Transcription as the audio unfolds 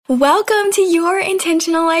Welcome to Your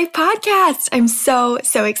Intentional Life podcast. I'm so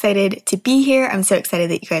excited to be here. I'm so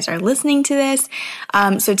excited that you guys are listening to this.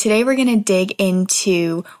 So today we're going to dig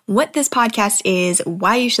into what this podcast is,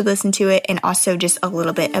 why you should listen to it, and also just a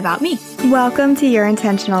little bit about me. Welcome to Your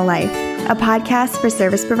Intentional Life, a podcast for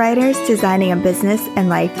service providers designing a business and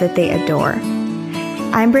life that they adore.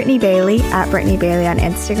 I'm Brittany Bailey at Brittany Bailey on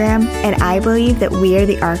Instagram, and I believe that we are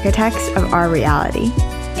the architects of our reality.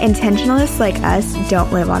 Intentionalists like us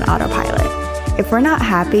don't live on autopilot. If we're not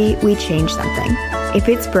happy, we change something. If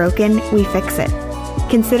it's broken, we fix it.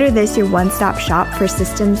 Consider this your one-stop shop for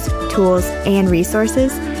systems, tools, and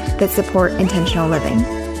resources that support intentional living.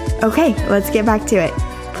 Okay, let's get back to it.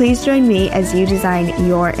 Please join me as you design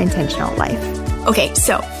your intentional life. Okay,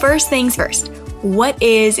 so first things first, what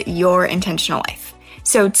is your intentional life?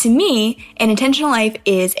 So to me, an intentional life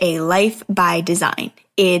is a life by design.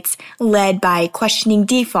 It's led by questioning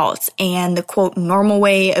defaults and the quote normal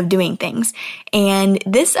way of doing things. And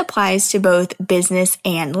this applies to both business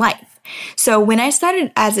and life. So when I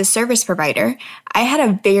started as a service provider, I had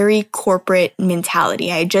a very corporate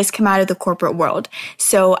mentality. I had just come out of the corporate world.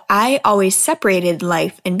 So I always separated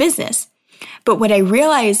life and business. But what I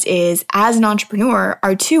realized is, as an entrepreneur,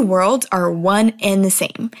 our two worlds are one and the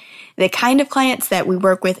same. The kind of clients that we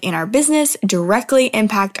work with in our business directly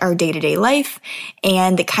impact our day-to-day life,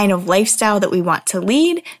 and the kind of lifestyle that we want to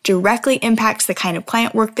lead directly impacts the kind of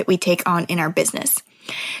client work that we take on in our business.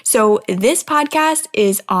 So this podcast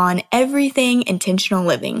is on everything intentional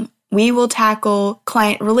living. We will tackle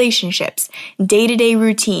client relationships, day-to-day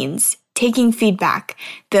routines, taking feedback,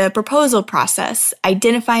 the proposal process,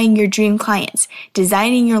 identifying your dream clients,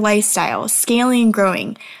 designing your lifestyle, scaling and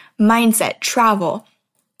growing, mindset, travel.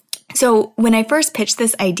 So when I first pitched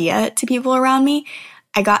this idea to people around me,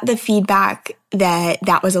 I got the feedback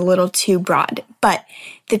that was a little too broad. But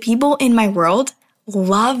the people in my world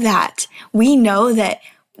love that. We know that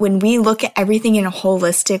when we look at everything in a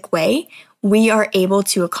holistic way, we are able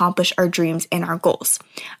to accomplish our dreams and our goals.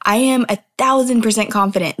 I am 1,000%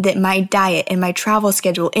 confident that my diet and my travel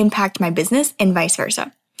schedule impact my business and vice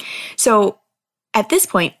versa. So at this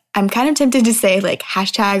point, I'm kind of tempted to say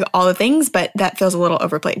hashtag all the things, but that feels a little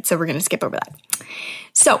overplayed. So we're going to skip over that.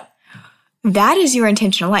 So that is your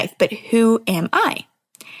intentional life. But who am I?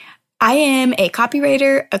 I am a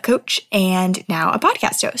copywriter, a coach, and now a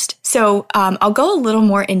podcast host. So I'll go a little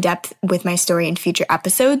more in depth with my story in future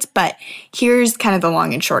episodes, but here's kind of the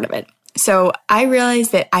long and short of it. So I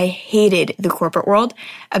realized that I hated the corporate world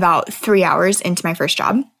about 3 hours into my first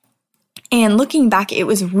job. And looking back, it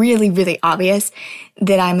was really obvious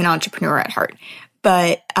that I'm an entrepreneur at heart,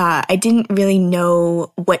 but I didn't really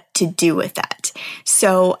know what to do with that.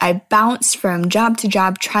 So I bounced from job to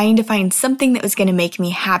job trying to find something that was going to make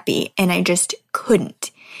me happy, and I just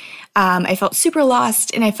couldn't. I felt super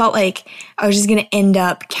lost, and I felt like I was just going to end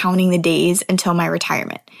up counting the days until my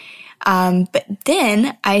retirement. But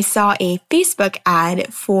then I saw a Facebook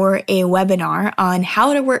ad for a webinar on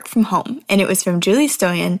how to work from home, and it was from Julie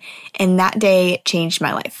Stoyan, and that day changed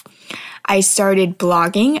my life. I started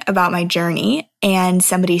blogging about my journey, and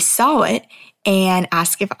somebody saw it and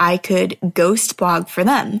asked if I could ghost blog for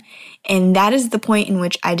them. And that is the point in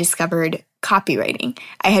which I discovered copywriting.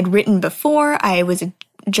 I had written before. I was a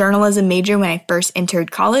journalism major when I first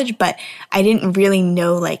entered college, but I didn't really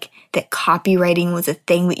know that copywriting was a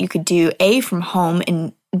thing that you could do from home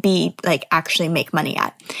and B, actually make money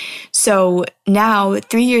at. So now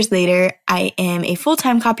 3 years later, I am a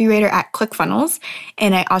full-time copywriter at ClickFunnels,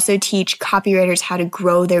 and I also teach copywriters how to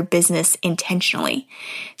grow their business intentionally.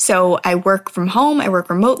 So I work from home, I work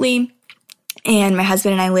remotely, and my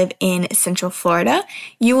husband and I live in Central Florida.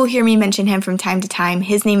 You will hear me mention him from time to time.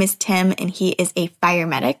 His name is Tim, and he is a fire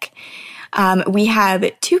medic. We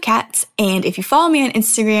have 2 cats, and if you follow me on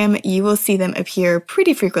Instagram, you will see them appear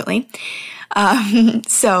pretty frequently.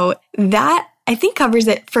 So that I think covers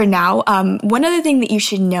it for now. One other thing that you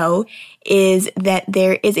should know is that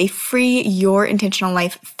there is a free Your Intentional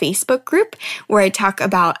Life Facebook group where I talk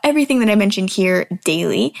about everything that I mentioned here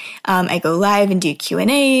daily. I go live and do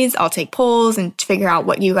Q&As, I'll take polls and figure out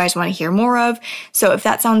what you guys want to hear more of. So if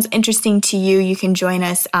that sounds interesting to you, you can join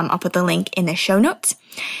us. I'll put the link in the show notes.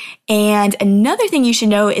 And another thing you should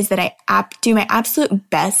know is that I do my absolute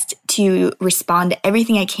best to respond to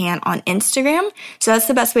everything I can on Instagram. So that's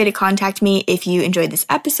the best way to contact me if you enjoyed this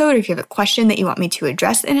episode, or if you have a question that you want me to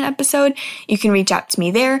address in an episode, you can reach out to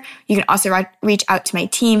me there. You can also reach out to my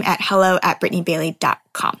team at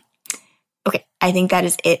hello@brittanybailey.com. Okay, I think that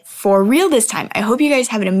is it for real this time. I hope you guys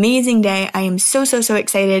have an amazing day. I am so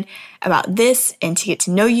excited about this and to get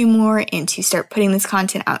to know you more and to start putting this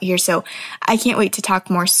content out here. So I can't wait to talk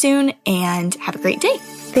more soon, and have a great day.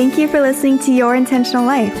 Thank you for listening to Your Intentional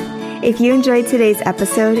Life. If you enjoyed today's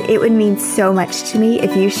episode, it would mean so much to me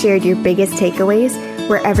if you shared your biggest takeaways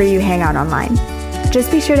wherever you hang out online. Just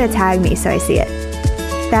be sure to tag me so I see it.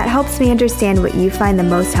 That helps me understand what you find the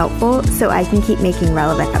most helpful so I can keep making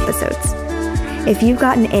relevant episodes. If you've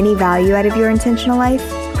gotten any value out of Your Intentional Life,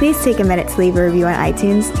 please take a minute to leave a review on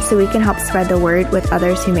iTunes so we can help spread the word with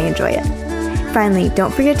others who may enjoy it. Finally,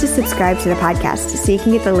 don't forget to subscribe to the podcast so you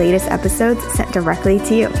can get the latest episodes sent directly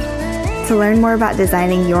to you. To learn more about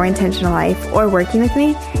designing your intentional life or working with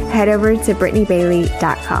me, head over to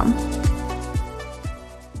BrittanyBailey.com.